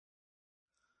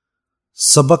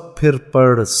سبق پھر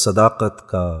پڑھ صداقت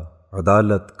کا،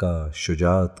 عدالت کا،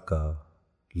 شجاعت کا،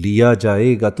 لیا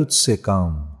جائے گا تجھ سے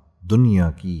کام دنیا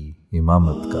کی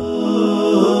امامت کا۔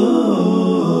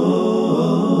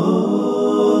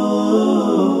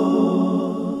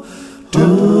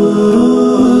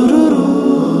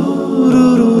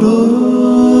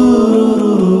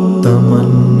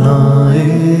 تمنائے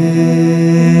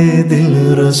دل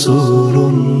رسول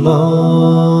اللہ،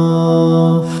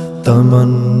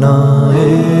 تمنائے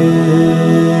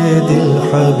دل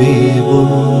حبیب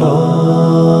اللہ،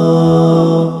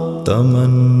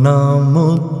 تمنا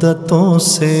مدتوں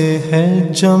سے ہے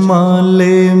جمال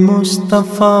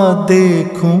مصطفیٰ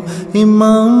دیکھوں،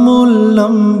 امام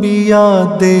الانبیاء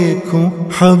دیکھوں،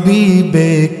 حبیب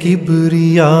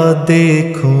کبریا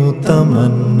دیکھوں،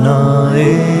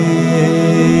 تمنائے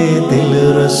دل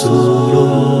رسول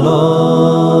اللہ،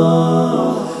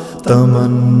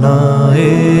 تمنائے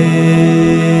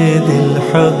دل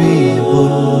حبیب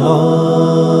اللہ،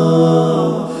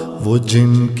 وہ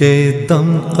جن کے دم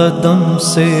قدم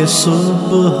سے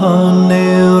سبحان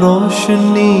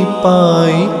روشنی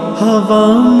پائی، ہوا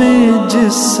میں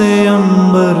جس سے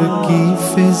عنبر کی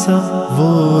فضا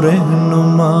وہ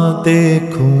رہنما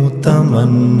دیکھوں،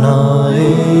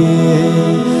 تمنائے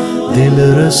دل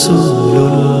رسول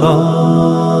اللہ،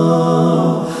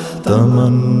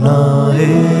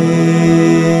 تمنائے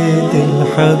دل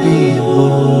حبیب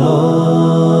اللہ،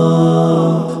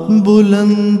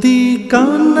 بلندی کا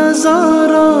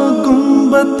نظارہ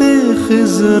گنبد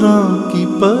خضراء کی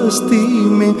پستی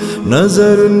میں،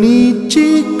 نظر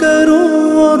نیچی کروں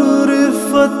اور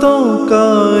رفتوں کا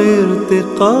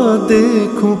ارتقا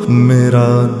دیکھوں،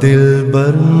 میرا دل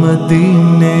بر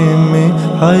مدینے میں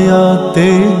حیات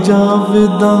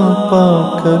جاوداں پا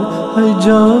کر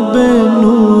حجاب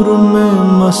نور میں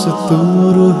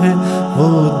مستور ہے،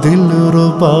 وہ دل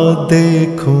ربا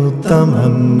دیکھوں،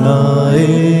 تمنائے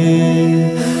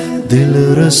دل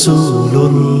رسول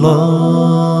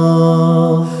اللہ،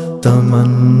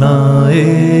 تمنائے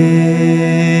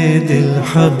دل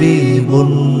حبیب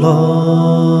اللہ،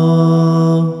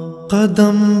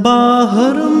 قدم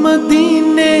باہر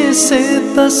مدینے سے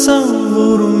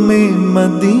تصور میں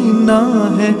مدینہ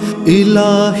ہے،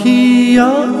 الہی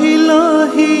یا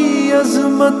الہی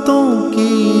عظمتوں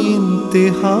کی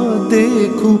انتہا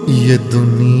دیکھوں، یہ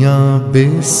دنیا بے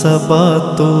صبا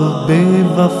تو بے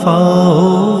وفا و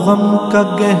غم کا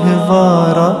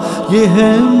گہوارہ، یہ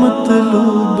ہے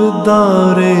مطلوب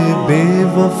دار بے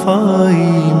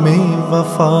وفائی میں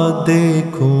وفا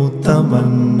دیکھوں،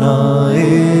 تمنائے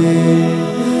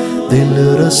دل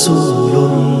رسول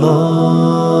اللہ،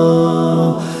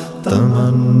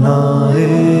 تمنائے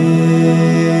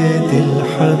دل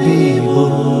حبیب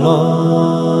اللہ،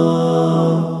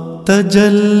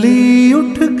 تجلی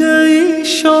اٹھ گئی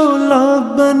شعلہ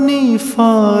بنی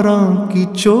فاراں کی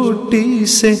چوٹی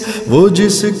سے، وہ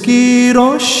جس کی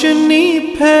روشنی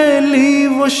پھیلی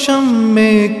وہ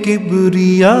شمع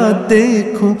کبریا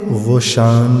دیکھوں، وہ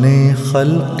شان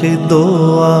خلق دو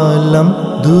عالم،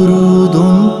 درود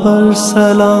ان پر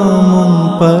سلام ان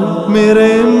پر،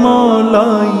 میرے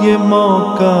مولا یہ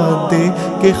موقع دے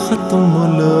کہ ختم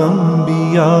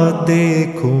الانبیاء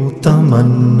دیکھوں،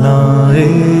 تمنائے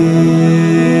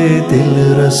دل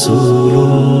رسول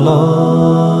اللہ،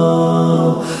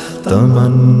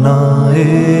 تمنائے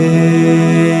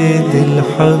دل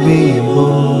حبیب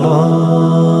اللہ،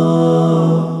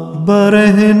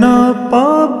 برہنا پا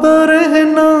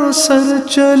برہنا سر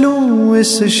چلوں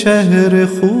اس شہر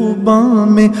خوباں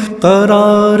میں،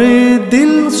 قرار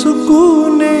دل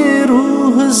سکون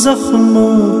روح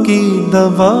زخموں کی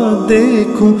دوا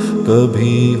دیکھوں،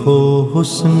 کبھی ہو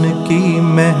حسن کی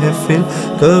محفل،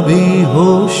 کبھی ہو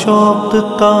شوق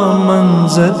کا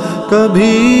منظر،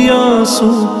 کبھی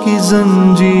آنسو کی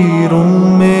زنجیروں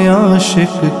میں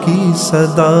عاشق کی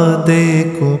صدا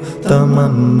دیکھوں،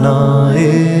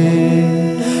 تمنائے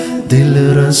دل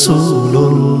رسول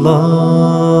اللہ،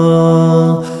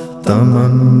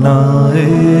 تمنائے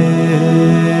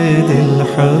دل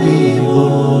حبیب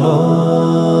اللہ،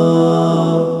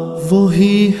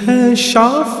 وہی ہے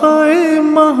شافع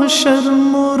محشر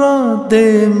مراد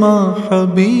ماں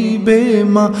حبیب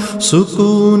ماں،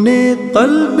 سکون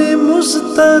قلب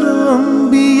مضطر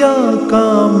انبیاء کا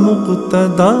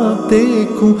مقتدا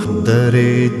دیکھوں، در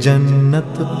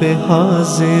جنت پہ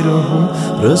حاضر ہوں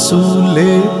رسول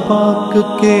پاک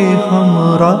کے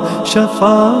ہمراہ،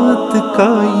 شفاعت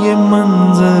کا یہ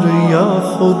منظر یا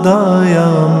خدایا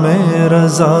میں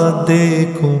رضا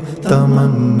دیکھوں،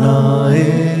 تمنائے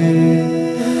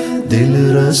دل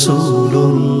رسول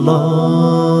اللہ،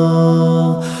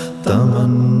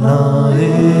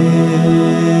 تمنائے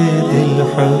دل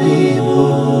حبیب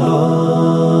اللہ،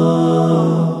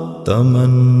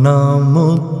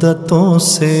 مدتوں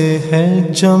سے ہے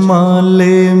جمال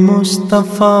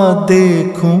مصطفیٰ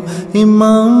دیکھوں،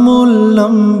 امام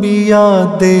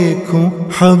الانبیاء دیکھوں،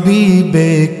 حبیب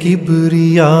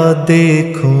کبریا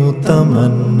دیکھوں،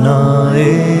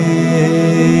 تمنائے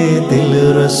دل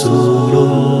رسول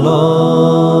اللہ،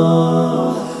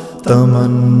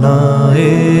 تمنائے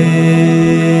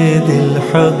دل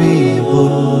حبیب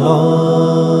اللہ،